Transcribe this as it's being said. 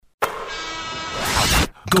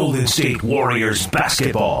Golden State Warriors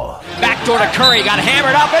basketball. Backdoor to Curry, got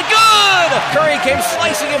hammered up and good! Curry came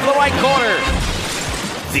slicing into the right corner.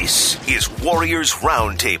 This is Warriors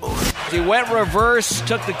Roundtable. He went reverse,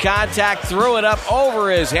 took the contact, threw it up over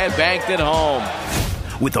his head, banked it home.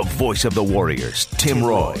 With the voice of the Warriors, Tim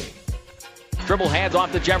Roy. Dribble hands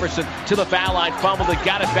off to Jefferson to the foul line, fumbled it,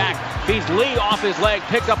 got it back. Feeds Lee off his leg,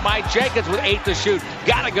 picked up by Jenkins with 8 to shoot.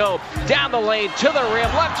 Gotta go down the lane to the rim,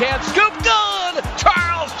 left hand scoop, good!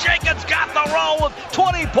 Charles Jenkins got the roll with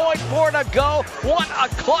 20.4 to go. What a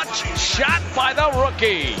clutch shot by the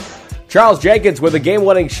rookie. Charles Jenkins with a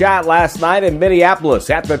game-winning shot last night in Minneapolis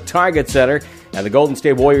at the Target Center. And the Golden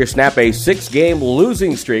State Warriors snap a 6-game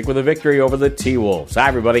losing streak with a victory over the T-Wolves. Hi,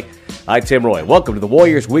 everybody. I'm Tim Roy. Welcome to the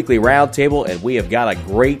Warriors Weekly Roundtable, and we have got a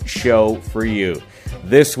great show for you.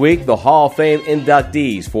 This week, the Hall of Fame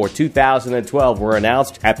inductees for 2012 were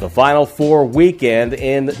announced at the Final Four weekend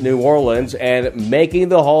in New Orleans, and making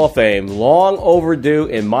the Hall of Fame, long overdue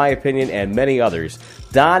in my opinion and many others,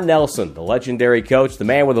 Don Nelson, the legendary coach, the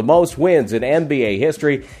man with the most wins in NBA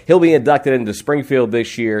history. He'll be inducted into Springfield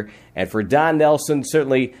this year. And for Don Nelson,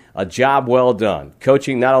 certainly a job well done.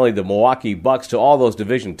 Coaching not only the Milwaukee Bucks to all those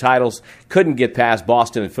division titles, couldn't get past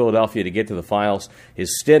Boston and Philadelphia to get to the finals.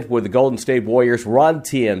 His stint with the Golden State Warriors, run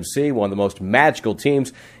TMC, one of the most magical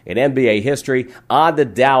teams in NBA history, on to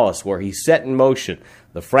Dallas, where he set in motion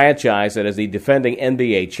the franchise that is the defending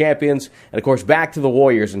NBA champions. And, of course, back to the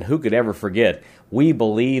Warriors, and who could ever forget, we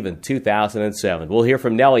believe in 2007. We'll hear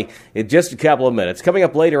from Nelly in just a couple of minutes. Coming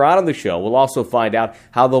up later on in the show, we'll also find out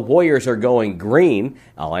how the Warriors are going green.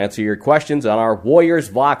 I'll answer your questions on our Warriors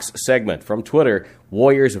Vox segment from Twitter,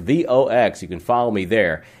 Warriors VOX. You can follow me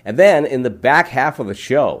there. And then in the back half of the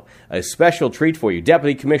show, a special treat for you.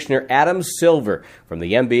 Deputy Commissioner Adam Silver from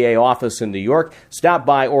the NBA office in New York stopped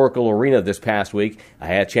by Oracle Arena this past week. I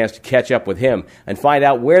had a chance to catch up with him and find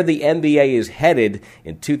out where the NBA is headed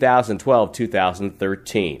in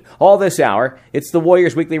 2012-2013. All this hour, it's the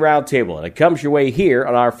Warriors Weekly Roundtable, and it comes your way here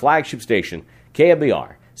on our flagship station,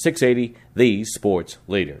 KMBR 680, the sports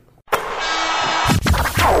leader.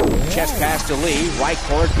 Chest pass to Lee, right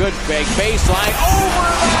corner, good fake, baseline,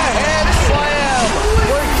 over the head slam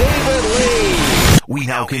for David Lee. We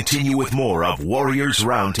now continue with more of Warriors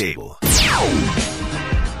Roundtable.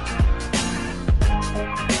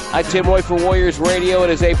 I'm Tim Roy for Warriors Radio. It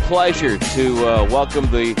is a pleasure to welcome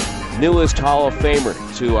the newest Hall of Famer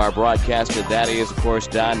to our broadcast, and that is, of course,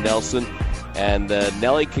 Don Nelson. And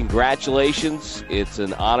Nelly, congratulations. It's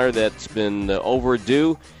an honor that's been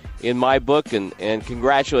overdue in my book, and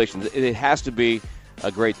congratulations. It has to be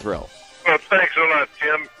a great thrill. Well, thanks a lot,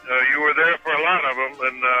 Tim. You were there for a lot of them,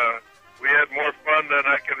 and we had more fun than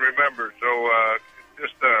I can remember. So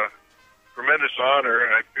just a tremendous honor,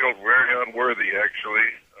 and I feel very unworthy, actually.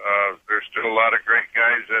 There's still a lot of great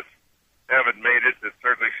guys that haven't made it that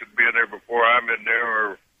certainly should be in there before I'm in there,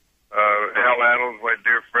 or Al Adams, my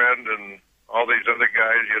dear friend, and all these other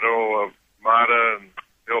guys, Mata and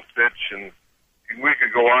Bill Fitch, and we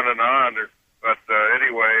could go on and on. But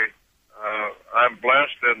anyway, I'm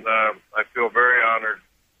blessed, and I feel very honored.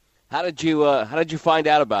 How did you find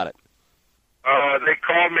out about it? They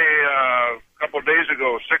called me a couple of days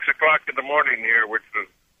ago, 6 o'clock in the morning here, which was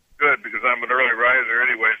good because I'm an early riser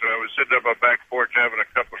anyway. So I was sitting up on my back porch having a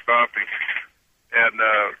cup of coffee, and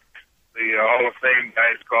the Hall of Fame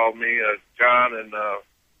guys called me, John, and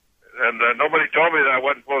nobody told me that I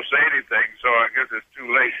wasn't supposed to say anything. So I guess it's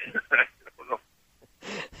too late.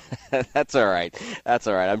 That's all right.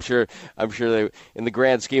 I'm sure they, in the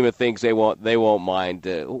grand scheme of things, they won't mind.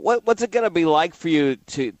 What's it going to be like for you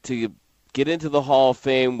to get into the Hall of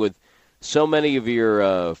Fame with so many of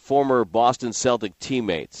your former Boston Celtic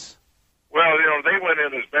teammates? Well, they went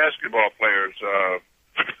in as basketball players.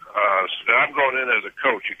 I'm going in as a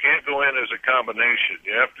coach. You can't go in as a combination.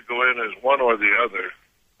 You have to go in as one or the other.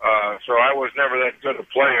 So I was never that good a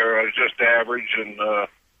player. I was just average, and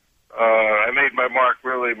I made my mark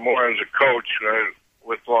really more as a coach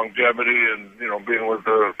with longevity and, being with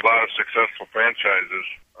a lot of successful franchises.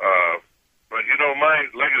 But, my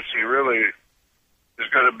legacy really is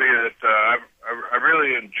going to be that I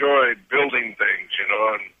really enjoyed building things, and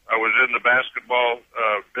I was in the basketball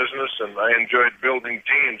business, and I enjoyed building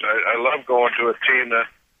teams. I love going to a team that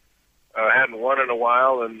hadn't won in a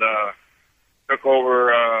while and took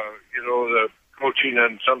over, the coaching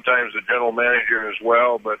and sometimes the general manager as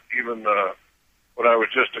well, but even when I was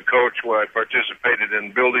just a coach, where I participated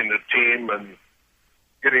in building the team and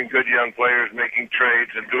getting good young players, making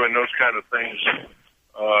trades and doing those kind of things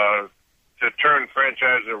to turn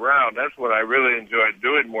franchises around. That's what I really enjoyed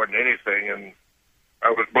doing more than anything, and I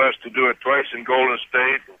was blessed to do it twice in Golden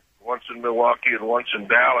State, once in in Milwaukee and once in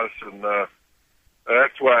Dallas, and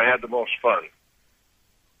that's where I had the most fun.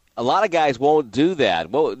 A lot of guys won't do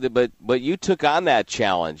that. Well, but you took on that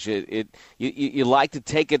challenge. You like to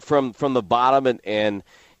take it from the bottom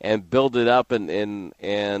and build it up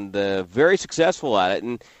and very successful at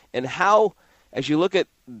it. And how, as you look at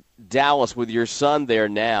Dallas with your son there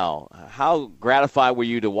now, how gratified were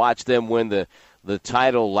you to watch them win the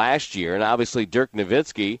title last year? And obviously Dirk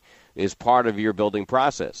Nowitzki is part of your building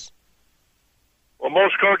process. Well,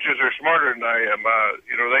 most coaches are smarter than I am.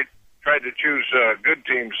 They try to choose good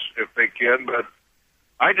teams if they can, but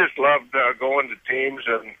I just loved going to teams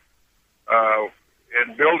and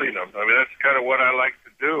building them. I mean, that's kind of what I like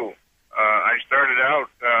to do. I started out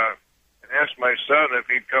and asked my son if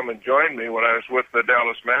he'd come and join me when I was with the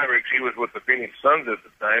Dallas Mavericks. He was with the Phoenix Suns at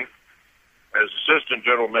the time as assistant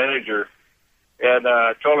general manager. And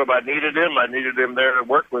I told him I needed him. I needed him there to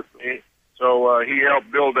work with me. So he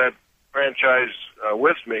helped build that franchise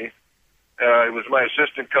with me. He was my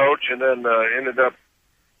assistant coach, and then ended up,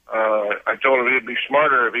 I told him he'd be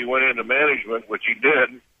smarter if he went into management, which he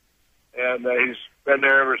did. And he's been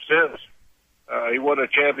there ever since. He won a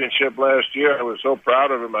championship last year. I was so proud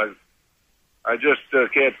of him. I just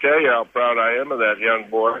can't tell you how proud I am of that young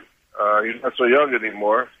boy. He's not so young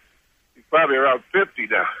anymore. He's probably around 50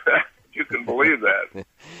 now. You can believe that.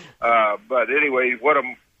 But anyway, what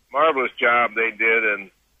a marvelous job they did,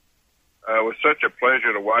 and it was such a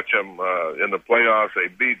pleasure to watch them in the playoffs.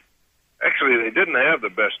 Actually, they didn't have the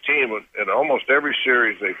best team in almost every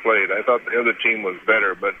series they played. I thought the other team was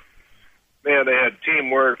better, but man, they had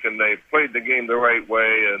teamwork, and they played the game the right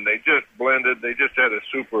way, and they just blended. They just had a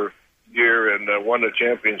super year and won the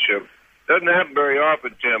championship. Doesn't happen very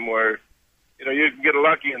often, Tim, where you can get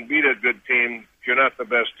lucky and beat a good team if you're not the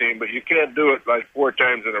best team, but you can't do it like 4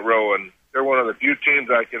 times in a row, and they're one of the few teams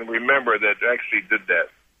I can remember that actually did that.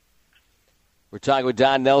 We're talking with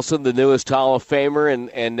Don Nelson, the newest Hall of Famer,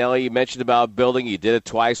 and Nelly, you mentioned about building. You did it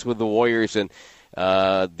twice with the Warriors, and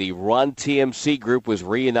the Run TMC group was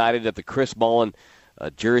reunited at the Chris Mullin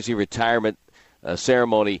jersey retirement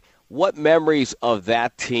ceremony. What memories of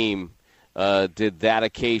that team did that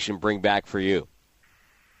occasion bring back for you?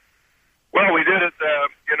 Well, we did it,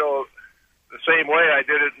 the same way I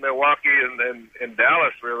did it in Milwaukee and in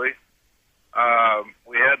Dallas, really.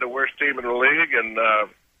 We had the worst team in the league, and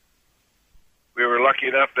we were lucky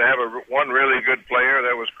enough to have one really good player.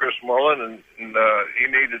 That was Chris Mullin, and he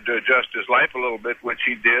needed to adjust his life a little bit, which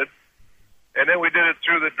he did. And then we did it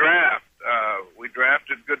through the draft. We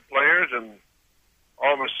drafted good players, and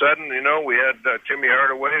all of a sudden, we had Timmy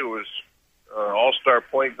Hardaway, who was all-star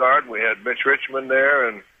point guard. We had Mitch Richmond there,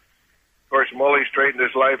 and of course, Mully straightened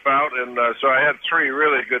his life out, and so I had 3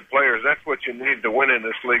 really good players. That's what you need to win in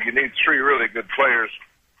this league. You need 3 really good players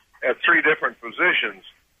at 3 different positions.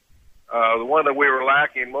 The one that we were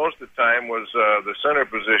lacking most of the time was the center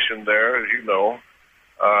position there, as you know.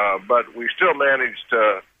 But we still managed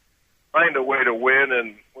to find a way to win,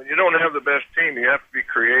 and when you don't have the best team, you have to be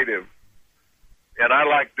creative. And I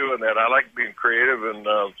like doing that. I like being creative and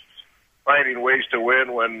finding ways to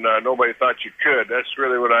win when nobody thought you could. That's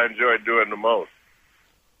really what I enjoyed doing the most.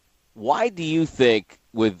 Why do you think,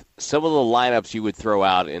 with some of the lineups you would throw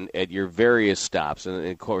out at your various stops, and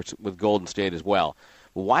of course with Golden State as well,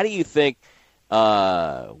 why do you think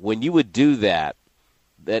when you would do that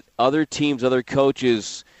other teams, other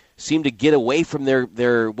coaches seem to get away from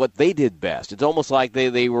their what they did best? It's almost like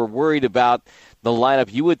they were worried about the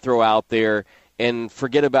lineup you would throw out there and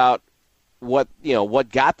forget about what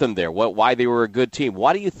got them there, why they were a good team.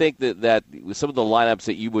 Why do you think that some of the lineups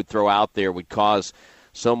that you would throw out there would cause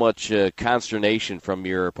so much consternation from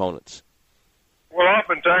your opponents? Well,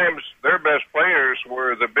 oftentimes their best players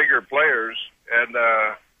were the bigger players, and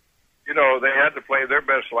they had to play their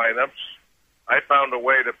best lineups. I found a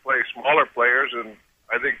way to play smaller players, and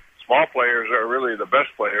I think small players are really the best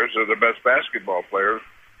players. They're the best basketball players.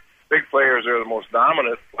 Big players are the most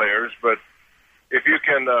dominant players, but if you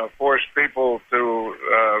can force people to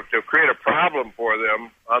create a problem for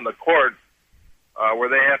them on the court where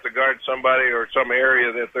they have to guard somebody or some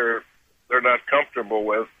area that they're not comfortable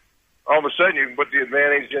with, all of a sudden you can put the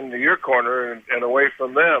advantage into your corner and away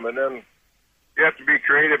from them. And then you have to be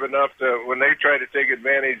creative enough to, when they try to take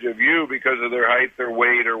advantage of you because of their height, their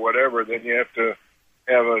weight, or whatever, then you have to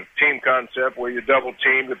have a team concept where you double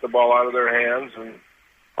team, get the ball out of their hands, and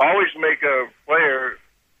always make a player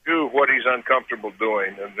do what he's uncomfortable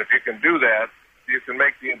doing. And if you can do that, you can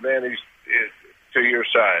make the advantage to your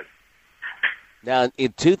side. Now,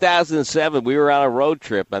 in 2007, we were on a road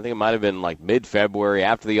trip. I think it might have been like mid-February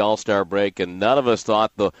after the All-Star break, and none of us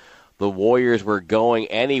thought the Warriors were going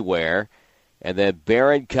anywhere. and then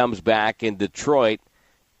Barron comes back in Detroit,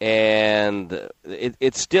 and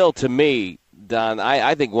it's still, to me, Don,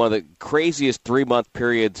 I think one of the craziest 3-month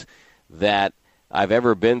periods that I've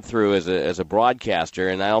ever been through as a broadcaster,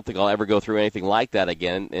 and I don't think I'll ever go through anything like that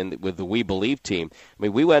again. And with the We Believe team, I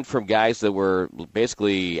mean, we went from guys that were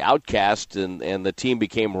basically outcast, and the team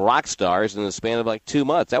became rock stars in the span of like 2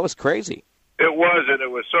 months. That was crazy. It was, and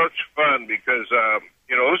it was such fun because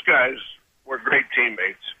those guys were great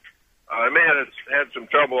teammates. I may have had some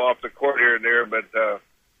trouble off the court here and there, but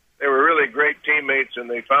they were really great teammates, and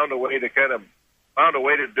they found a way to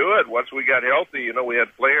do it. Once we got healthy, we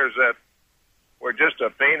had players that were just a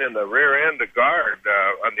pain in the rear end to guard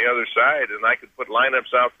on the other side, and I could put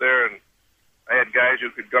lineups out there, and I had guys who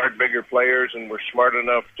could guard bigger players and were smart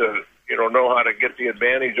enough to know how to get the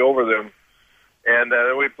advantage over them. And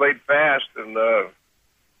we played fast, and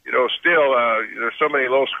still there's so many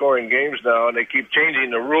low-scoring games now, and they keep changing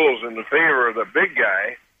the rules in the favor of the big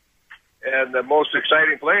guy. And the most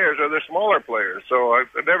exciting players are the smaller players. So I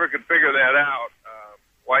never could figure that out,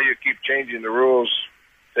 why you keep changing the rules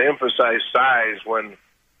to emphasize size when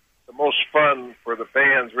the most fun for the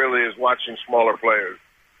fans really is watching smaller players.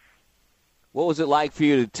 What was it like for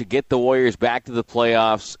you to get the Warriors back to the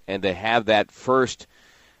playoffs and to have that first,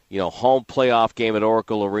 home playoff game at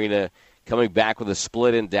Oracle Arena, coming back with a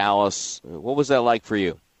split in Dallas? What was that like for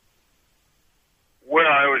you? Well,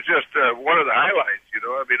 it was just one of the highlights,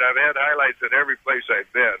 I've had highlights at every place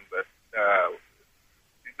I've been, but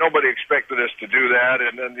nobody expected us to do that.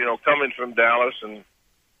 And then, coming from Dallas and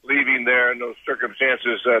leaving there in those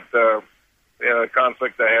circumstances that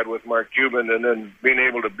conflict I had with Mark Cuban, and then being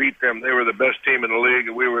able to beat them. They were the best team in the league,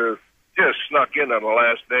 and we were just snuck in on the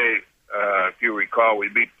last day. If you recall, we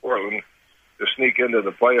beat Portland to sneak into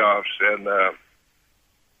the playoffs, and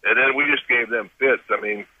then we just gave them fits.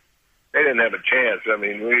 They didn't have a chance.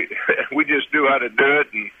 We just knew how to do it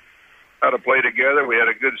and how to play together. We had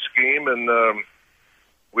a good scheme, and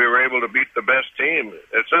we were able to beat the best team.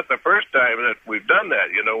 It's not the first time that we've done that.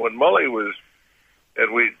 When Mully was,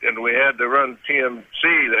 and we had to run TMC,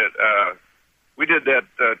 that we did that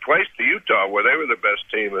twice to Utah, where they were the best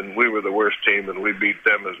team and we were the worst team, and we beat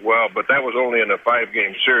them as well. But that was only in a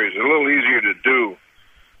 5-game series. A little easier to do.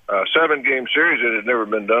 7-game series, it had never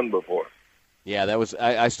been done before. Yeah, that was.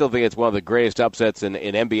 I still think it's one of the greatest upsets in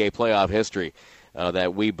NBA playoff history.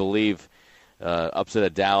 That We Believe upset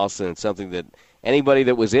at Dallas, and it's something that anybody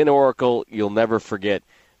that was in Oracle, you'll never forget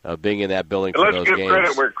being in that building for those games. Let's give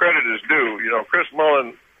credit where credit is due. Chris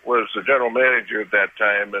Mullen was the general manager at that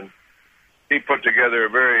time, and he put together a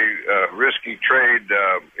very risky trade.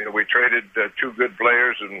 We traded 2 good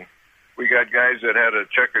players, and we got guys that had a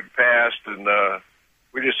checkered past, and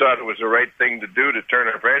we just thought it was the right thing to do to turn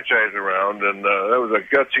our franchise around, and that was a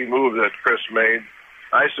gutsy move that Chris made.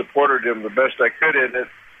 I supported him the best I could in it,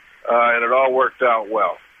 and it all worked out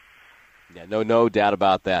well. Yeah, no doubt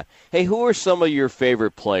about that. Hey, who are some of your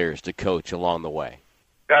favorite players to coach along the way?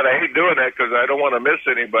 God, I hate doing that because I don't want to miss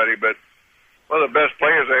anybody, but one of the best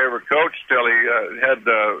players I ever coached till he had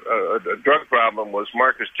a drug problem was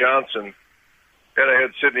Marcus Johnson. Then I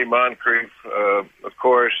had Sidney Moncrief, of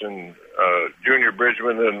course, and Junior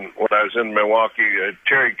Bridgman, and when I was in Milwaukee,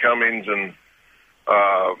 Terry Cummings, and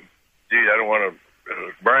I don't want to,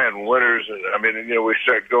 Brian Winters, and we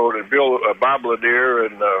started going to Bill Bob Lanier,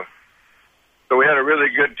 and so we had a really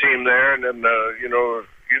good team there, and then the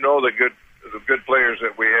good players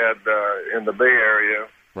that we had in the Bay Area,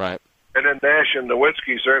 right? And then Nash and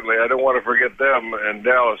Nowitzki, certainly. I don't want to forget them. And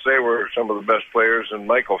Dallas, they were some of the best players. And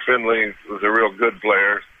Michael Finley was a real good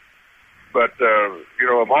player. But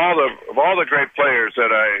of all the great players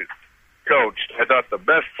that I coached, I thought the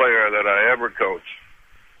best player that I ever coached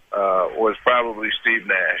was probably Steve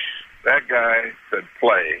Nash. That guy could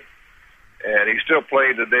play, and he's still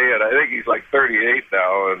playing today. And I think he's like 38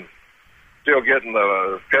 now, and still getting 10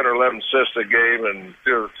 or 11 assists a game, and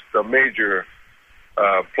still a major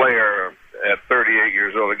player at 38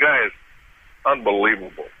 years old. The guy is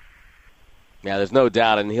unbelievable. Yeah, there's no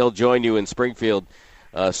doubt, and he'll join you in Springfield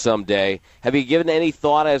someday. Have you given any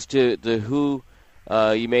thought as to who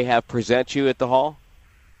you may have present you at the Hall?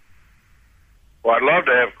 Well, I'd love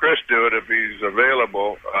to have Chris do it if he's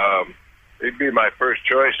available. He'd be my first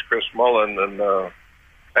choice, Chris Mullen, and I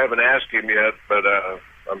haven't asked him yet, but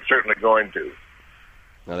I'm certainly going to.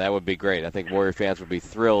 No, that would be great. I think Warrior fans would be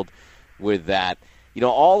thrilled with that.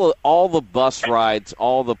 All the bus rides,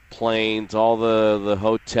 all the planes, all the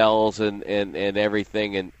hotels and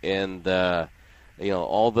everything, and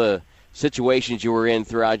all the situations you were in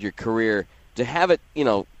throughout your career, to have it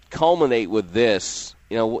culminate with this,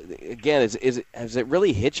 again, has it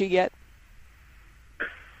really hit you yet?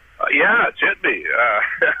 Yeah, it should be.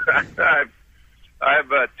 I've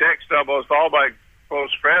texted almost all my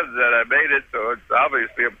close friends that I made it, so it's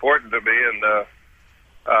obviously important to me. And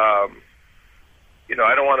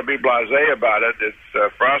I don't want to be blasé about it. It's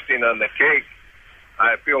frosting on the cake.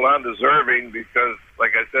 I feel undeserving because,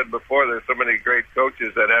 like I said before, there's so many great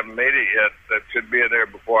coaches that haven't made it yet that should be in there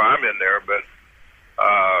before I'm in there. But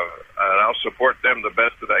and I'll support them the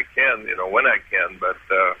best that I can, when I can. But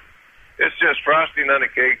it's just frosting on the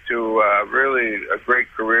cake to really a great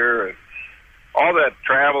career. And all that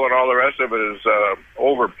travel and all the rest of it is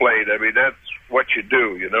overplayed. I mean, that's what you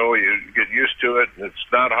do, you get used to it, and it's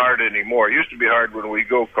not hard anymore. It used to be hard when we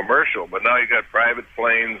go commercial, but now you got private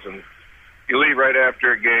planes, and you leave right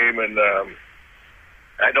after a game. And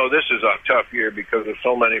I know this is a tough year because of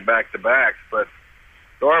so many back-to-backs, but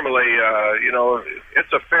normally,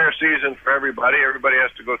 it's a fair season for everybody. Everybody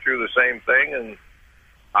has to go through the same thing, and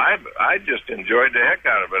I just enjoyed the heck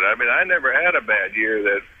out of it. I mean, I never had a bad year.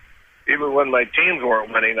 That even when my teams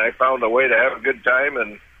weren't winning, I found a way to have a good time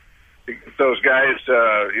and to get those guys,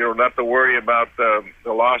 not to worry about the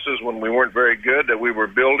losses when we weren't very good, that we were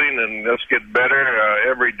building and let's get better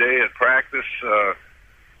every day at practice.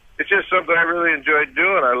 It's just something I really enjoyed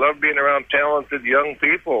doing. I love being around talented young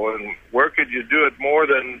people, and where could you do it more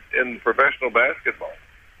than in professional basketball?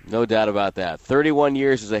 No doubt about that. 31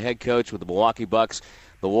 years as a head coach with the Milwaukee Bucks,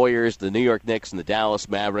 the Warriors, the New York Knicks, and the Dallas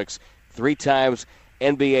Mavericks. 3 times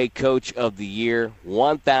NBA Coach of the Year,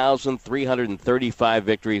 1,335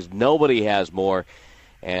 victories. Nobody has more.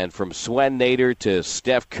 And from Swen Nader to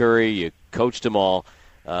Steph Curry, you coached them all.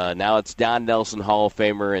 Now it's Don Nelson, Hall of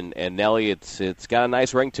Famer, and Nelly, it's got a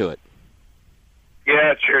nice ring to it.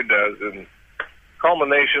 Yeah, it sure does. And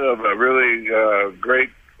culmination of a really great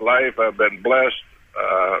life. I've been blessed.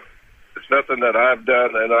 It's nothing that I've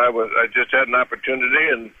done, and I just had an opportunity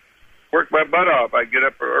and worked my butt off. I'd get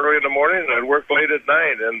up early in the morning and I'd work late at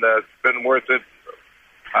night, and it's been worth it.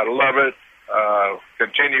 I love it.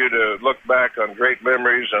 Continue to look back on great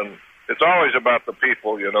memories, and it's always about the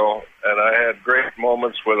people, and I had great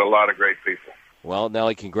moments with a lot of great people. Well,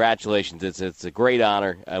 Nelly, congratulations. It's a great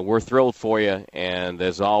honor. We're thrilled for you, and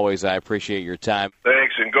as always, I appreciate your time.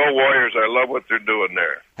 Thanks, and go Warriors. I love what they're doing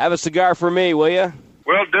there. Have a cigar for me, will you?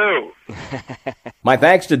 Will do. My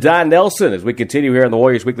thanks to Don Nelson as we continue here on the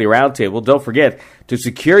Warriors Weekly Roundtable. Don't forget to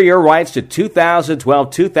secure your rights to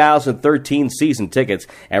 2012-2013 season tickets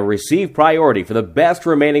and receive priority for the best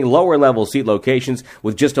remaining lower-level seat locations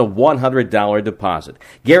with just a $100 deposit.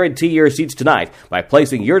 Guarantee your seats tonight by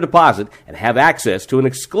placing your deposit and have access to an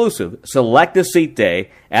exclusive select-a-seat day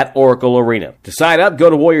at Oracle Arena. To sign up, go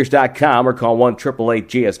to Warriors.com or call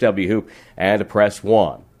 1-888-GSW-HOOP and press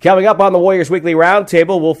 1. Coming up on the Warriors Weekly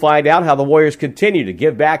Roundtable, we'll find out how the Warriors continue to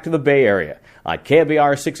give back to the Bay Area on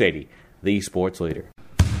KBR 680, the sports leader.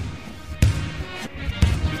 Curry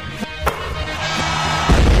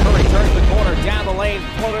turns the corner, down the lane,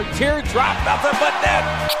 floater, teardrop, nothing but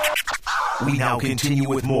net. We now continue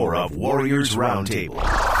with more of Warriors Roundtable.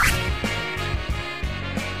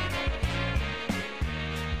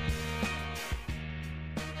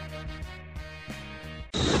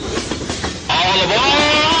 All aboard!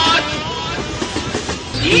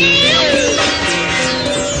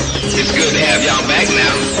 It's good to have y'all back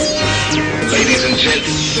now. Ladies and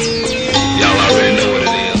gents, y'all already know what it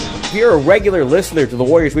is. If you're a regular listener to the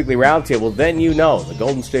Warriors Weekly Roundtable, then you know the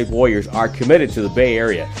Golden State Warriors are committed to the Bay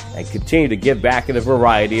Area and continue to give back in a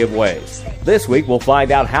variety of ways. This week, we'll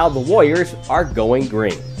find out how the Warriors are going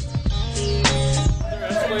green.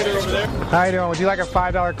 How you doing? Would you like a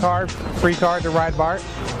 $5 card, free card to ride BART?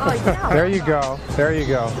 Oh, yeah. There you go. There you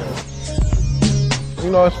go.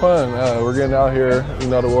 It's fun. We're getting out here,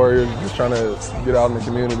 the Warriors, just trying to get out in the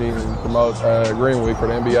community and promote Green Week for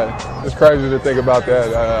the NBA. It's crazy to think about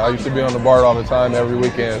that. I used to be on the BART all the time every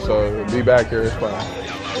weekend, so to be back here is fun.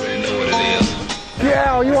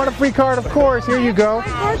 Yeah, you want a free card? Of course. Here you go.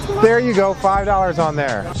 There you go. $5 on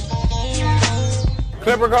there.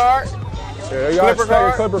 Clipper card? Yeah, you got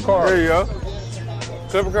a Clipper card. There you go.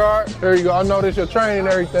 Clipper card. There you go. I noticed your training and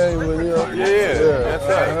everything. But,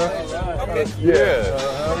 That's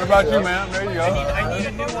right. What about you, man? There you go. I need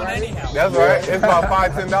a new one anyhow. That's right. It's about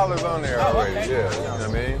 $5-10 on there already. Yeah, you know what I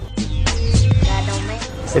mean?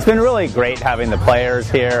 It's been really great having the players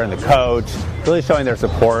here and the coach really showing their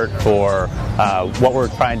support for what we're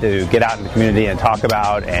trying to get out in the community and talk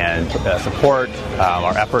about and support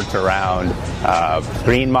our efforts around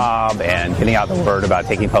Green Mob and getting out the word about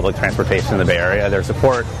taking public transportation in the Bay Area. Their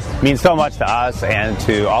support means so much to us and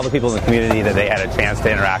to all the people in the community that they had a chance to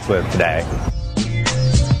interact with today.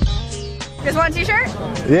 Just want a t-shirt?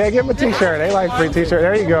 Yeah, give them a t-shirt. They like free t-shirt.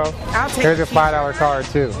 There you go. I'll take Here's a a $5 card,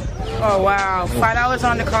 too. Oh, wow. $5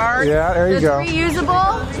 on the card? Yeah, there you go. It's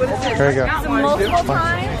reusable. There you go. It's multiple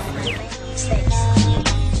times.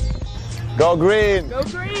 Go green. Go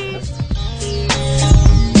green.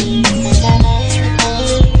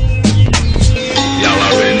 Y'all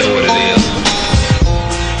already know what it is.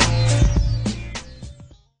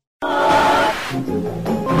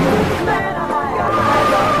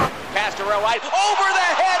 Pass to Row White. Over the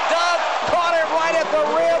head, Doug. Caught it right at the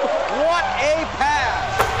rim. What a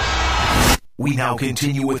pass. We now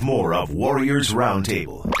continue with more of Warriors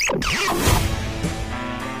Roundtable.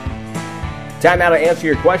 Time now to answer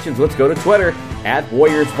your questions. Let's go to Twitter at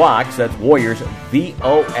WarriorsVox. That's Warriors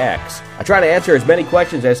VOX. I try to answer as many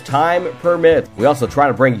questions as time permits. We also try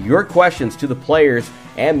to bring your questions to the players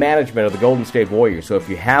and management of the Golden State Warriors. So if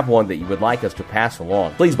you have one that you would like us to pass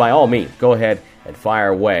along, please, by all means, go ahead and fire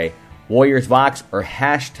away. WarriorsVox or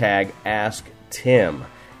hashtag AskTim.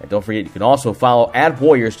 And don't forget, you can also follow at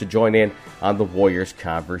Warriors to join in on the Warriors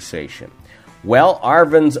conversation. Well,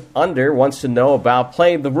 Arvin's Under wants to know about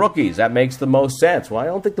playing the rookies. That makes the most sense. Well, I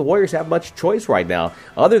don't think the Warriors have much choice right now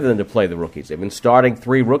other than to play the rookies. They've been starting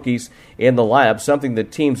 3 rookies in the lineup, something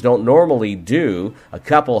that teams don't normally do. A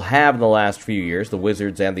couple have in the last few years. The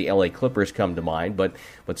Wizards and the LA Clippers come to mind. But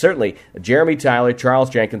certainly, Jeremy Tyler,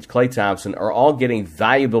 Charles Jenkins, Klay Thompson are all getting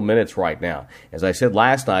valuable minutes right now. As I said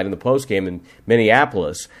last night in the postgame in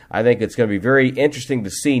Minneapolis, I think it's going to be very interesting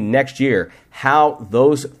to see next year how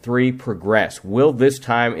those 3 progress. Will this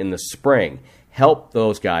time in the spring help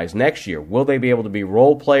those guys next year? Will they be able to be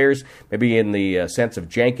role players, maybe in the sense of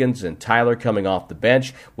Jenkins and Tyler coming off the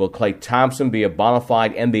bench? Will Klay Thompson be a bona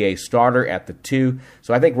fide NBA starter at the 2?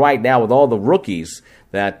 So I think right now with all the rookies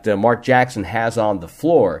that Mark Jackson has on the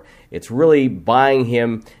floor, it's really buying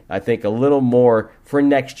him, I think, a little more for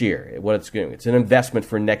next year. What it's doing, it's an investment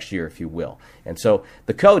for next year, if you will. And so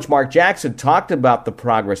the coach, Mark Jackson, talked about the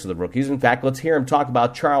progress of the rookies. In fact, let's hear him talk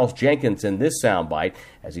about Charles Jenkins in this soundbite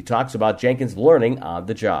as he talks about Jenkins learning on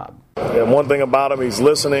the job. And one thing about him, he's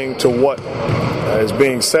listening to what is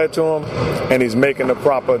being said to him, and he's making the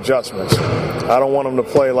proper adjustments. I don't want him to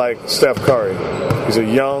play like Steph Curry. He's a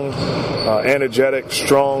young, energetic,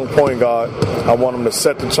 strong point guard. I want him to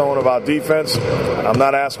set the tone of our defense. I'm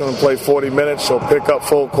not asking him to play 40 minutes, so pick up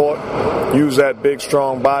full court, use that big,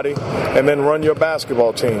 strong body, and then run your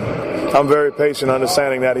basketball team. I'm very patient,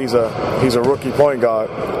 understanding that he's a rookie point guard,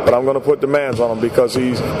 but I'm going to put demands on him because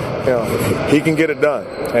he can get it done,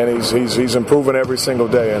 and he's improving every single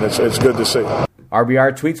day, and it's good to see.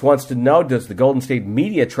 RBR Tweets wants to know, does the Golden State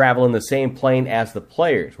media travel in the same plane as the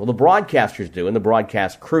players? Well, the broadcasters do, and the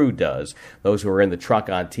broadcast crew does. Those who are in the truck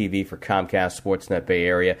on TV for Comcast, Sportsnet Bay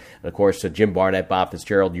Area, and of course, Jim Barnett, Bob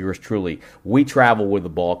Fitzgerald, yours truly. We travel with the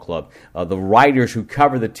ball club. The writers who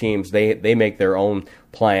cover the teams, they make their own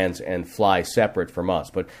plans and fly separate from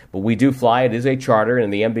us. But we do fly. It is a charter,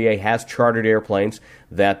 and the NBA has chartered airplanes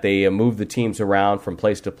that they move the teams around from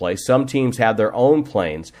place to place. Some teams have their own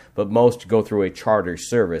planes, but most go through a charter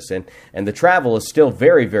service. And the travel is still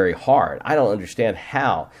very, very hard. I don't understand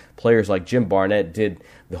how players like Jim Barnett did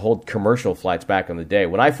the whole commercial flights back in the day.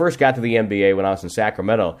 When I first got to the NBA when I was in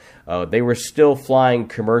Sacramento, they were still flying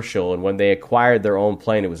commercial, and when they acquired their own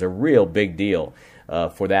plane, it was a real big deal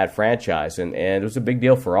for that franchise, and it was a big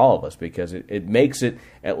deal for all of us because it makes it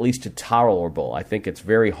at least tolerable. I think it's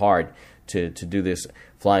very hard to do this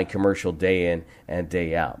flying commercial day in and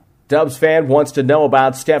day out. Dubs fan wants to know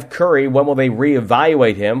about Steph Curry. When will they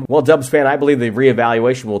reevaluate him? Well, Dubs fan, I believe the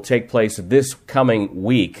reevaluation will take place this coming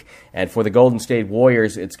week. And for the Golden State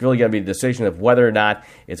Warriors, it's really going to be a decision of whether or not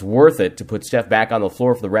it's worth it to put Steph back on the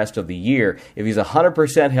floor for the rest of the year. If he's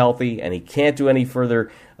 100% healthy and he can't do any further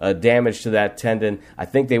damage to that tendon, I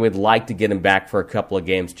think they would like to get him back for a couple of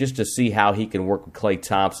games just to see how he can work with Klay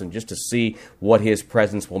Thompson, just to see what his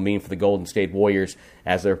presence will mean for the Golden State Warriors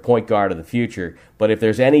as their point guard of the future. But if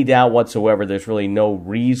there's any doubt whatsoever, there's really no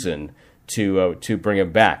reason to bring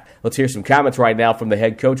him back. Let's hear some comments right now from the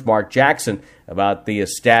head coach, Mark Jackson, about the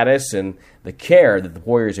status and the care that the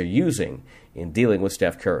Warriors are using in dealing with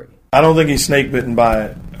Steph Curry. I don't think he's snake-bitten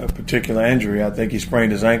by a particular injury. I think he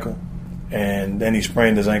sprained his ankle, and then he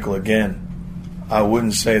sprained his ankle again. I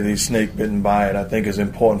wouldn't say that he's snake-bitten by it. I think it's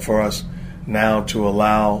important for us now to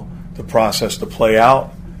allow the process to play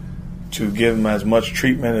out, to give him as much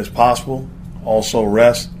treatment as possible, also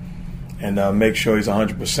rest, and make sure he's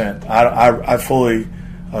 100%. I fully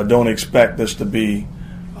don't expect this to be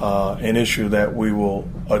an issue that we will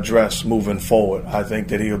address moving forward. I think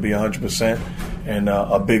that he'll be 100% and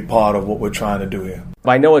a big part of what we're trying to do here.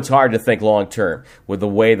 I know it's hard to think long term with the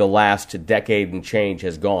way the last decade and change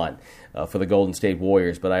has gone. for the Golden State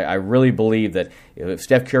Warriors. But I really believe that if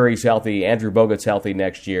Steph Curry's healthy, Andrew Bogut's healthy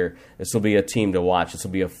next year, this will be a team to watch. This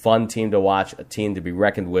will be a fun team to watch, a team to be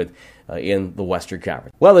reckoned with in the Western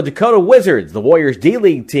Conference. Well, the Dakota Wizards, the Warriors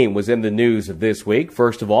D-League team, was in the news this week.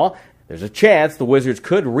 First of all, there's a chance the Wizards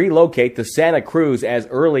could relocate to Santa Cruz as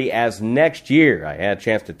early as next year. I had a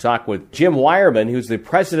chance to talk with Jim Wireman, who's the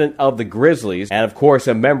president of the Grizzlies, and of course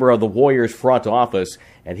a member of the Warriors front office,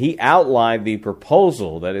 and he outlined the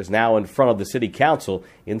proposal that is now in front of the city council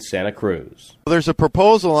in Santa Cruz. There's a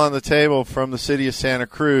proposal on the table from the city of Santa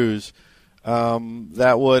Cruz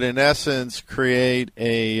that would, in essence, create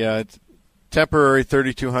a temporary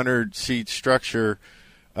 3,200-seat structure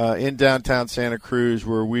in downtown Santa Cruz,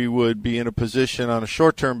 where we would be in a position on a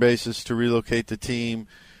short-term basis to relocate the team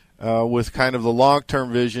with kind of the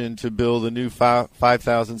long-term vision to build a new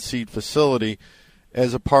 5,000-seat facility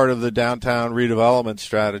as a part of the downtown redevelopment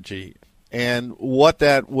strategy. And what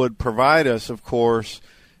that would provide us, of course,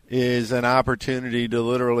 is an opportunity to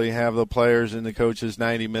literally have the players and the coaches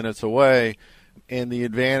 90 minutes away. And the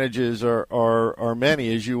advantages are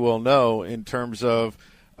many, as you will know, in terms of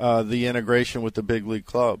the integration with the big league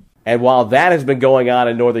club. And while that has been going on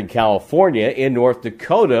in Northern California, in North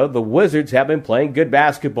Dakota, the Wizards have been playing good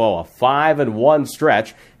basketball. A 5-1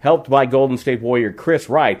 stretch, helped by Golden State Warrior Chris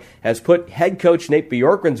Wright, has put head coach Nate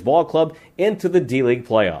Bjorkgren's ball club into the D-League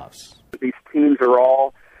playoffs. These teams are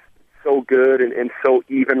all so good and so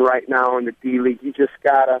even right now in the D-League. You just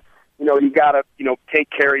gotta, take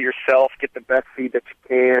care of yourself, get the best seed that you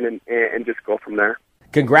can, and just go from there.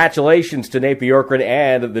 Congratulations to Nate Bjorkgren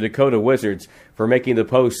and the Dakota Wizards for making the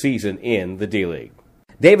postseason in the D-League.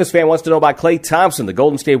 Davis fan wants to know about Klay Thompson. The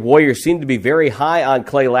Golden State Warriors seemed to be very high on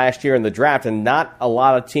Klay last year in the draft, and not a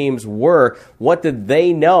lot of teams were. What did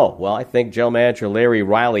they know? Well, I think general manager Larry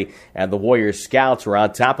Riley and the Warriors scouts were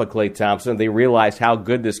on top of Klay Thompson. They realized how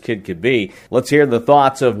good this kid could be. Let's hear the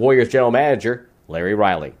thoughts of Warriors general manager Larry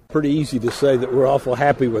Riley. Pretty easy to say that we're awful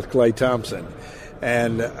happy with Klay Thompson.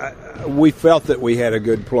 And we felt that we had a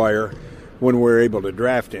good player when we were able to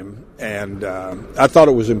draft him. And I thought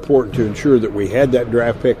it was important to ensure that we had that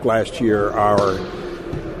draft pick last year. Our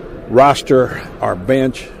roster, our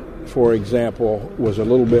bench, for example, was a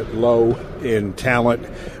little bit low in talent.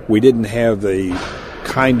 We didn't have the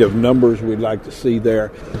kind of numbers we'd like to see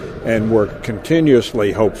there. And we're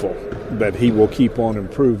continuously hopeful that he will keep on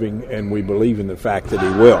improving, and we believe in the fact that he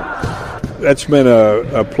will. That's been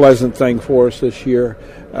a pleasant thing for us this year.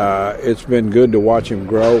 It's been good to watch him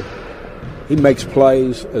grow. He makes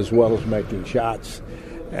plays as well as making shots,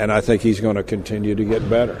 and I think he's going to continue to get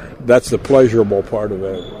better. That's the pleasurable part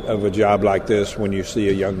of a job like this, when you see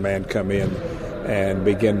a young man come in and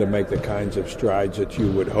begin to make the kinds of strides that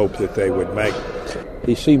you would hope that they would make.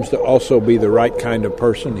 He seems to also be the right kind of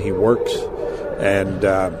person. He works and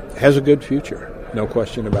has a good future, no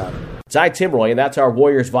question about it. It's Tim Roy, and that's our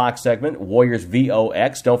Warriors Vox segment, Warriors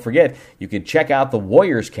VOX. Don't forget, you can check out the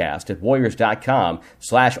Warriors cast at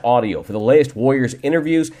warriors.com/audio for the latest Warriors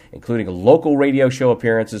interviews, including local radio show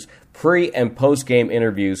appearances, pre- and post-game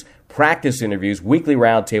interviews, practice interviews, weekly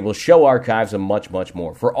roundtables, show archives, and much, much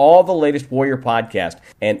more. For all the latest Warrior podcast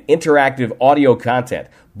and interactive audio content,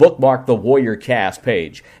 bookmark the Warrior Cast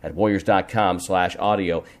page at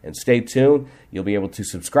warriors.com/audio. And stay tuned. You'll be able to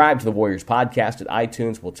subscribe to the Warriors podcast at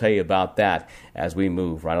iTunes. We'll tell you about that as we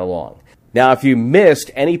move right along. Now, if you missed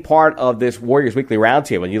any part of this Warriors Weekly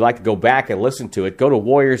Roundtable and you'd like to go back and listen to it, go to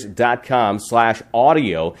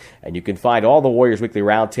warriors.com/audio, and you can find all the Warriors Weekly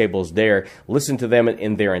Roundtables there. Listen to them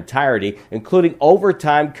in their entirety, including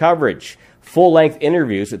overtime coverage, full-length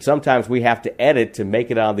interviews that sometimes we have to edit to make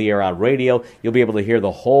it on the air on radio. You'll be able to hear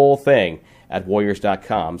the whole thing at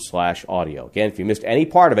warriors.com/audio. Again, if you missed any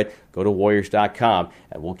part of it, go to warriors.com,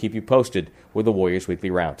 and we'll keep you posted with the Warriors Weekly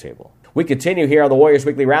Roundtable. We continue here on the Warriors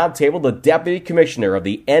Weekly Roundtable. The Deputy Commissioner of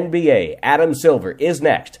the NBA, Adam Silver, is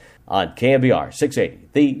next on KMBR 680,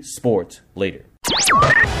 the sports leader.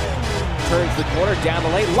 Turns the corner, down the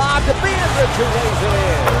lane, lob to Bieldridge, who lays it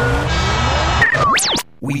in.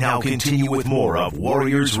 We now continue with more of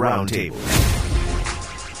Warriors Roundtable.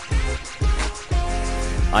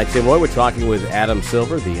 Hi, Tim Roy. We're talking with Adam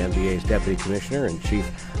Silver, the NBA's Deputy Commissioner and Chief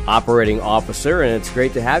Operating Officer, and it's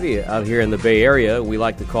great to have you out here in the Bay Area. We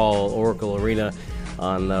like to call Oracle Arena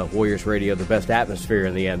on Warriors Radio the best atmosphere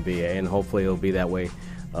in the NBA, and hopefully it'll be that way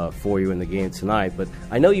for you in the game tonight. But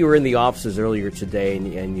I know you were in the offices earlier today,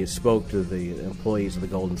 and you spoke to the employees of the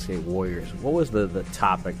Golden State Warriors. What was the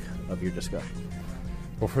topic of your discussion?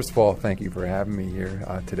 Well, first of all, thank you for having me here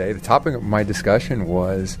today. The topic of my discussion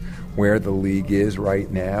was where the league is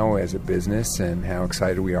right now as a business and how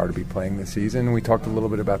excited we are to be playing this season. We talked a little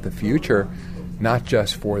bit about the future not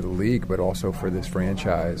just for the league, but also for this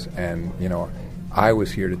franchise. And, I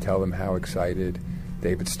was here to tell them how excited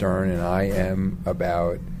David Stern and I am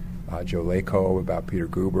about Joe Lacob, about Peter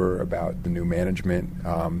Guber, about the new management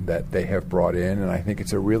that they have brought in. And I think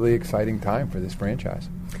it's a really exciting time for this franchise.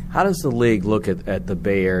 How does the league look at the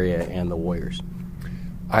Bay Area and the Warriors?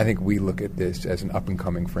 I think we look at this as an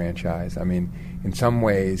up-and-coming franchise. I mean, in some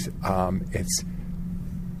ways, it's,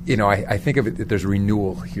 I think of it that there's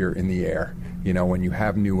renewal here in the air. When you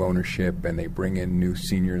have new ownership and they bring in new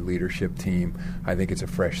senior leadership team, I think it's a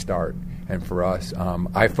fresh start. And for us,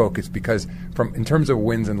 I focus because in terms of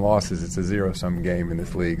wins and losses, it's a zero-sum game in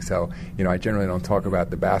this league. So, I generally don't talk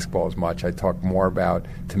about the basketball as much. I talk more about,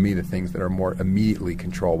 to me, the things that are more immediately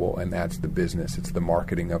controllable, and that's the business. It's the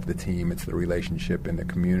marketing of the team. It's the relationship in the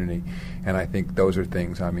community. And I think those are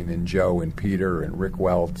things, in Joe and Peter and Rick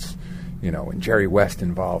Welts, and Jerry West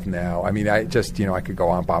involved now. I could go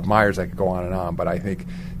on. Bob Myers, I could go on and on. But I think,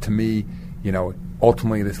 to me,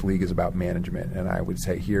 ultimately this league is about management. And I would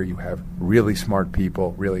say here you have really smart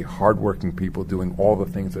people, really hardworking people doing all the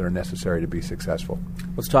things that are necessary to be successful.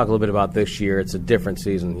 Let's talk a little bit about this year. It's a different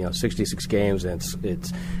season, 66 games, and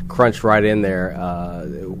it's crunched right in there.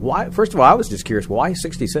 Why? First of all, I was just curious, why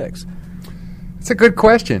 66? It's a good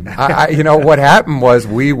question. What happened was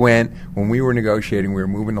when we were negotiating, we were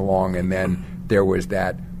moving along, and then there was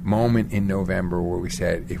that moment in November where we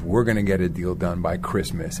said, if we're going to get a deal done by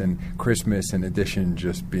Christmas, and Christmas, in addition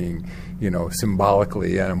just being,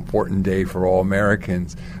 symbolically an important day for all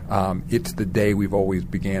Americans, it's the day we've always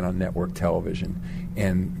began on network television.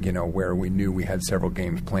 And, where we knew we had several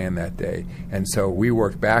games planned that day. And so we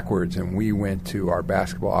worked backwards, and we went to our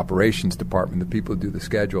basketball operations department, the people who do the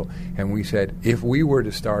schedule, and we said, if we were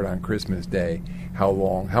to start on Christmas Day,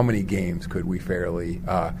 how many games could we fairly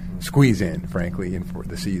squeeze in, frankly, for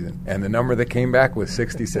the season? And the number that came back was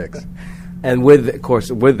 66. And with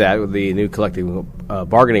that, the new collective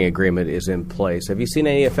bargaining agreement is in place. Have you seen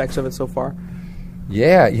any effects of it so far?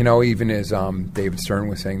 Yeah, even as David Stern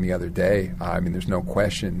was saying the other day, there's no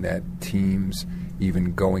question that teams,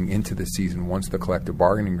 even going into the season, once the collective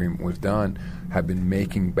bargaining agreement was done, have been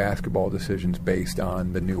making basketball decisions based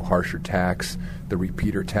on the new harsher tax, the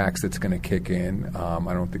repeater tax that's going to kick in.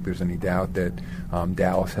 I don't think there's any doubt that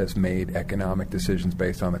Dallas has made economic decisions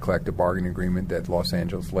based on the collective bargaining agreement that Los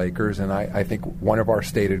Angeles Lakers, and I think one of our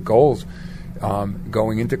stated goals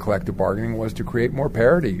going into collective bargaining was to create more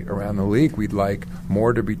parity around the league. We'd like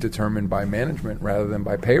more to be determined by management rather than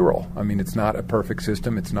by payroll. It's not a perfect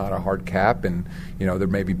system. It's not a hard cap. And, there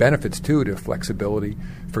may be benefits, too, to flexibility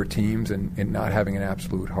for teams and not having an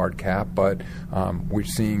absolute hard cap. But we're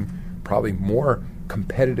seeing probably more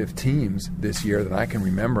competitive teams this year than I can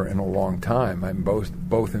remember in a long time.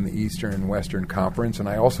 Both in the Eastern and Western Conference. And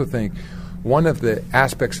I also think one of the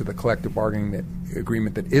aspects of the collective bargaining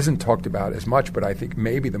agreement that isn't talked about as much, but I think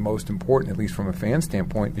maybe the most important, at least from a fan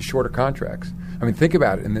standpoint, is shorter contracts. Think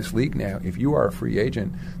about it in this league now. If you are a free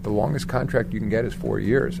agent, the longest contract you can get is 4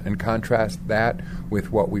 years. And contrast that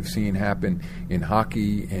with what we've seen happen in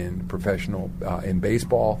hockey, in professional, in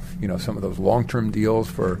baseball, some of those long-term deals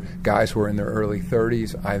for guys who are in their early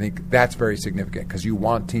 30s. I think that's very significant because you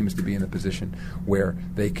want teams to be in a position where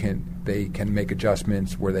they can make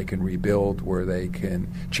adjustments, where they can rebuild, where they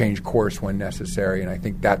can change course when necessary, and I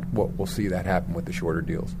think that we'll see that happen with the shorter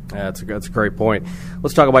deals. That's a great point.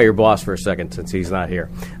 Let's talk about your boss for a second, since he's not here.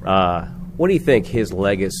 What do you think his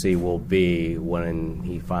legacy will be when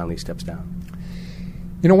he finally steps down?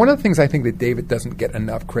 One of the things I think that David doesn't get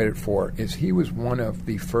enough credit for is he was one of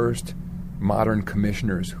the first modern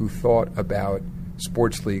commissioners who thought about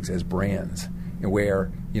sports leagues as brands, where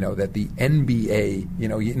that the NBA,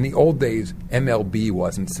 in the old days, MLB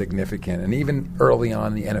wasn't significant, and even early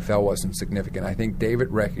on, the NFL wasn't significant. I think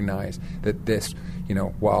David recognized that this,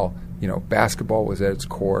 while basketball was at its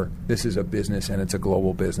core, this is a business and it's a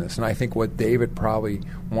global business. And I think what David probably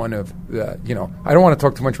one of the, I don't want to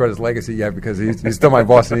talk too much about his legacy yet because he's still my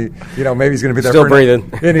boss, and maybe he's going to be there still breathing,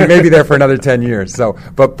 and he may be there for another 10 years. So,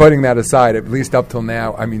 but putting that aside, at least up till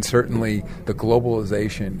now, certainly the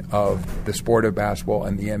globalization of the sport of basketball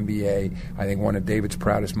and the NBA. I think one of David's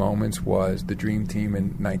proudest moments was the Dream Team in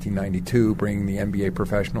 1992, bringing the NBA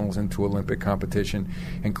professionals into Olympic competition.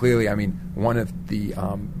 And clearly, one of the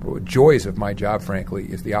joys of my job, frankly,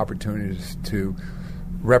 is the opportunities to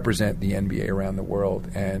represent the NBA around the world.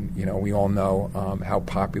 And, we all know how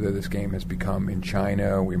popular this game has become in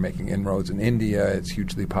China. We're making inroads in India. It's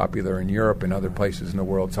hugely popular in Europe and other places in the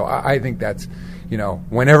world. So I think that's,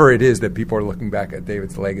 whenever it is that people are looking back at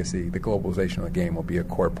David's legacy, the globalization of the game will be a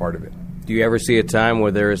core part of it. Do you ever see a time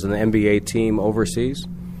where there is an NBA team overseas?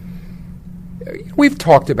 We've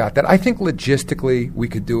talked about that. I think logistically we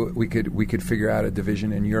could do it. We could figure out a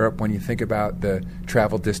division in Europe. When you think about the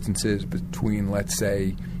travel distances between, let's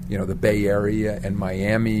say, the Bay Area and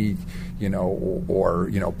Miami,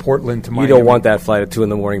 or Portland to Miami. You don't want that flight at 2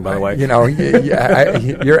 a.m, by the way.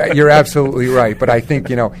 You're absolutely right. But I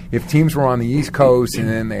think if teams were on the East Coast and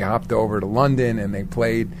then they hopped over to London and they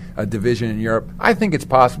played a division in Europe, I think it's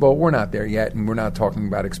possible. We're not there yet, and we're not talking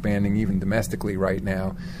about expanding even domestically right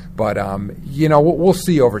now. But we'll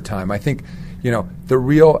see over time. I think the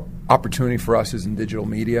real opportunity for us is in digital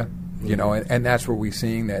media. And that's where we're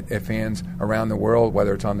seeing that fans around the world,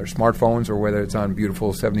 whether it's on their smartphones or whether it's on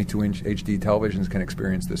beautiful 72-inch HD televisions, can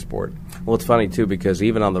experience this sport. Well, it's funny too, because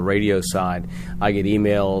even on the radio side, I get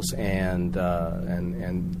emails and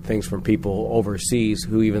things from people overseas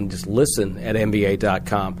who even just listen at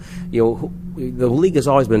NBA.com. The league has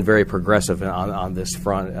always been very progressive on this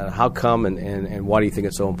front. How come, and why do you think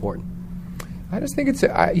it's so important? I just think it's,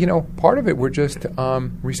 part of it, we're just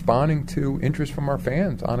responding to interest from our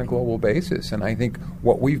fans on a global basis. And I think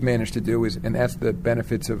what we've managed to do is, and that's the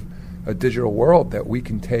benefits of a digital world, that we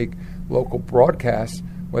can take local broadcasts,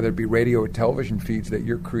 whether it be radio or television feeds that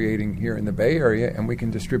you're creating here in the Bay Area, and we can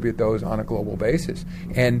distribute those on a global basis.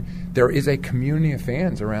 And there is a community of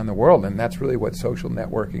fans around the world, and that's really what social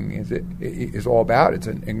networking is all about. It's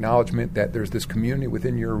an acknowledgement that there's this community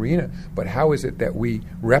within your arena, but how is it that we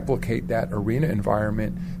replicate that arena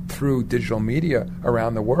environment through digital media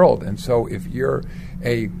around the world? And so if you're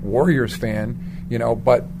a Warriors fan,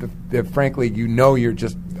 but frankly, you're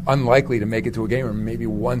just unlikely to make it to a game, or maybe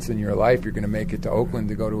once in your life you're going to make it to Oakland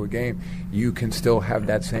to go to a game, you can still have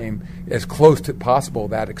that same, as close to possible,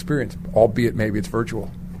 that experience, albeit maybe it's virtual.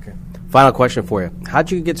 Okay. Final question for you. How'd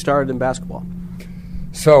you get started in basketball?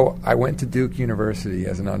 So I went to Duke University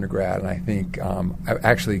as an undergrad, and I think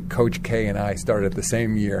actually Coach K and I started the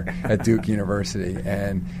same year at Duke University.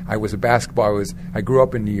 And I was a basketball. I grew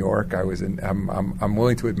up in New York. I'm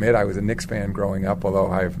willing to admit I was a Knicks fan growing up,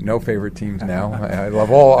 although I have no favorite teams now. I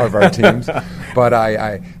love all of our teams.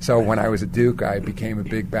 But so when I was at Duke, I became an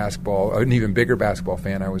even bigger basketball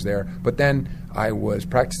fan. I was there. But then I was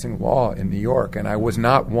practicing law in New York, and I was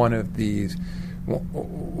not one of these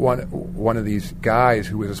guys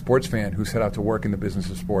who was a sports fan who set out to work in the business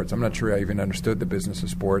of sports. I'm not sure I even understood the business of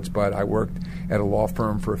sports, but I worked at a law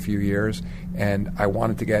firm for a few years, and I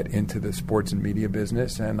wanted to get into the sports and media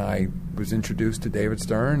business, and I was introduced to David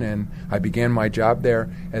Stern, and I began my job there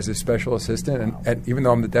as a special assistant, and even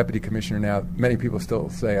though I'm the deputy commissioner now, many people still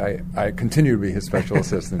say I continue to be his special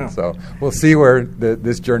assistant, so we'll see where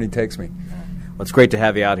this journey takes me. Well, it's great to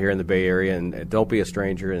have you out here in the Bay Area, and don't be a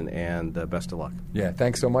stranger, and best of luck. Yeah,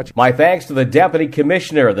 thanks so much. My thanks to the Deputy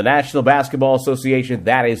Commissioner of the National Basketball Association,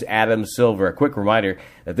 that is Adam Silver. A quick reminder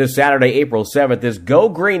that this Saturday, April 7th, is Go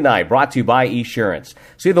Green Night, brought to you by Esurance.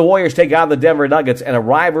 See the Warriors take on the Denver Nuggets and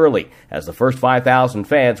arrive early, as the first 5,000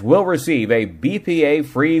 fans will receive a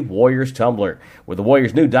BPA-free Warriors tumbler. With the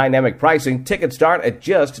Warriors' new dynamic pricing, tickets start at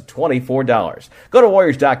just $24. Go to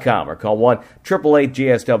Warriors.com or call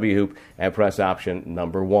 1-888-GSW-HOOP and press option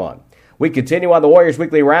number 1. We continue on the Warriors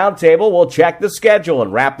Weekly Roundtable. We'll check the schedule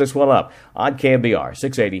and wrap this one up on KMBR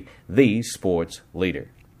 680, the sports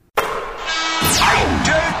leader. I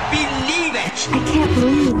don't believe it! I can't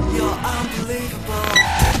believe You're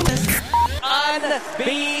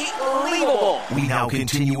unbelievable! We now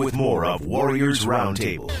continue with more of Warriors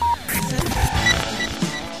Roundtable.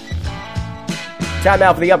 Time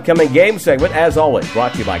now for the upcoming game segment, as always,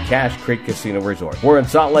 brought to you by Cache Creek Casino Resort. We're in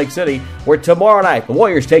Salt Lake City, where tomorrow night the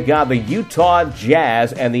Warriors take on the Utah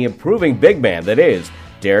Jazz and the improving big man that is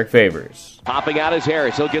Derek Favors. Popping out is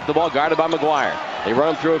Harris. He'll get the ball guarded by McGuire. They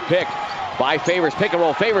run through a pick by Favors. Pick and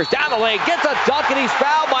roll. Favors down the lane. Gets a dunk, and he's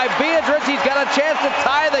fouled by Beatrice. He's got a chance to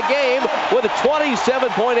tie the game with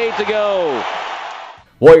 27.8 to go.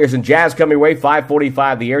 Warriors and Jazz coming away,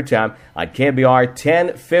 5:45 the airtime on KMBR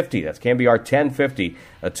 1050. That's KMBR 1050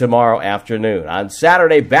 tomorrow afternoon. On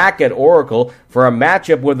Saturday, back at Oracle for a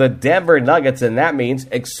matchup with the Denver Nuggets, and that means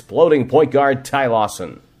exploding point guard Ty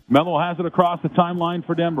Lawson. Melo has it across the timeline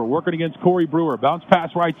for Denver, working against Corey Brewer. Bounce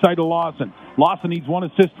pass right side to Lawson. Lawson needs one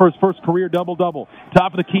assist for his first career double-double.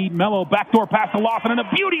 Top of the key, Melo, backdoor pass to Lawson, and a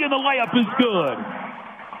beauty, and the layup is good.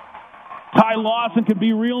 Ty Lawson can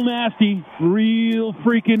be real nasty, real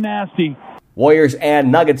freaking nasty. Warriors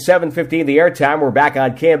and Nuggets, 7:15 the airtime. We're back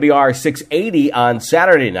on KMBR 680 on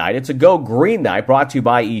Saturday night. It's a Go Green night brought to you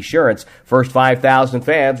by Esurance. First 5,000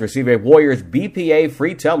 fans receive a Warriors BPA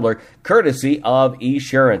free tumbler courtesy of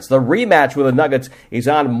Esurance. The rematch with the Nuggets is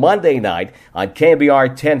on Monday night on KMBR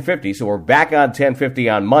 1050. So we're back on 1050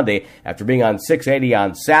 on Monday after being on 680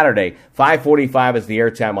 on Saturday. 5:45 is the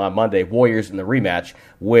airtime on Monday. Warriors in the rematch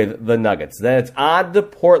with the Nuggets. Then it's on to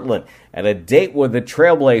Portland and a date with the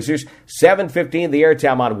Trailblazers. 7:15 the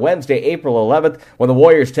airtime on Wednesday, April 11th, when the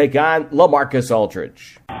Warriors take on LaMarcus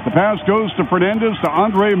Aldridge. The pass goes to Fernandez to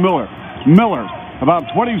Andre Miller. Miller, about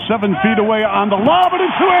 27 feet away on the lob, and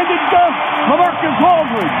it's two-handed dunk. LaMarcus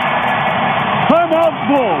Aldridge. Timeout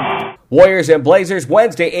Bulls. Warriors and Blazers,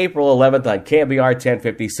 Wednesday, April 11th on KMBR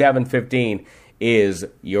 1050. 7:15 is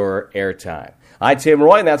your airtime. Hi, Tim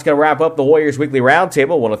Roy, and that's going to wrap up the Warriors Weekly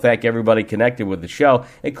Roundtable. I want to thank everybody connected with the show,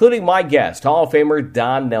 including my guest, Hall of Famer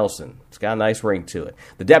Don Nelson. It's got a nice ring to it.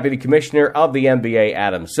 The Deputy Commissioner of the NBA,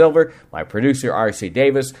 Adam Silver, my producer, R.C.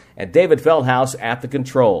 Davis, and David Feldhaus at the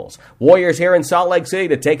controls. Warriors here in Salt Lake City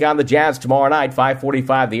to take on the Jazz tomorrow night,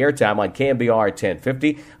 5:45 the airtime on KMBR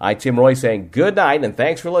 1050. I'm Tim Roy saying good night, and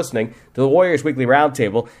thanks for listening to the Warriors Weekly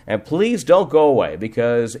Roundtable. And please don't go away,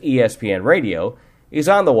 because ESPN Radio is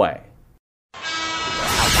on the way.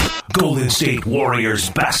 Golden State Warriors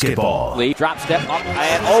basketball. Lee drop step up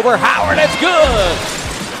and over Howard. It's good.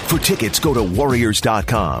 For tickets, go to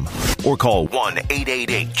Warriors.com or call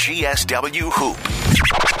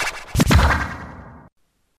 1-888-GSW-HOOP.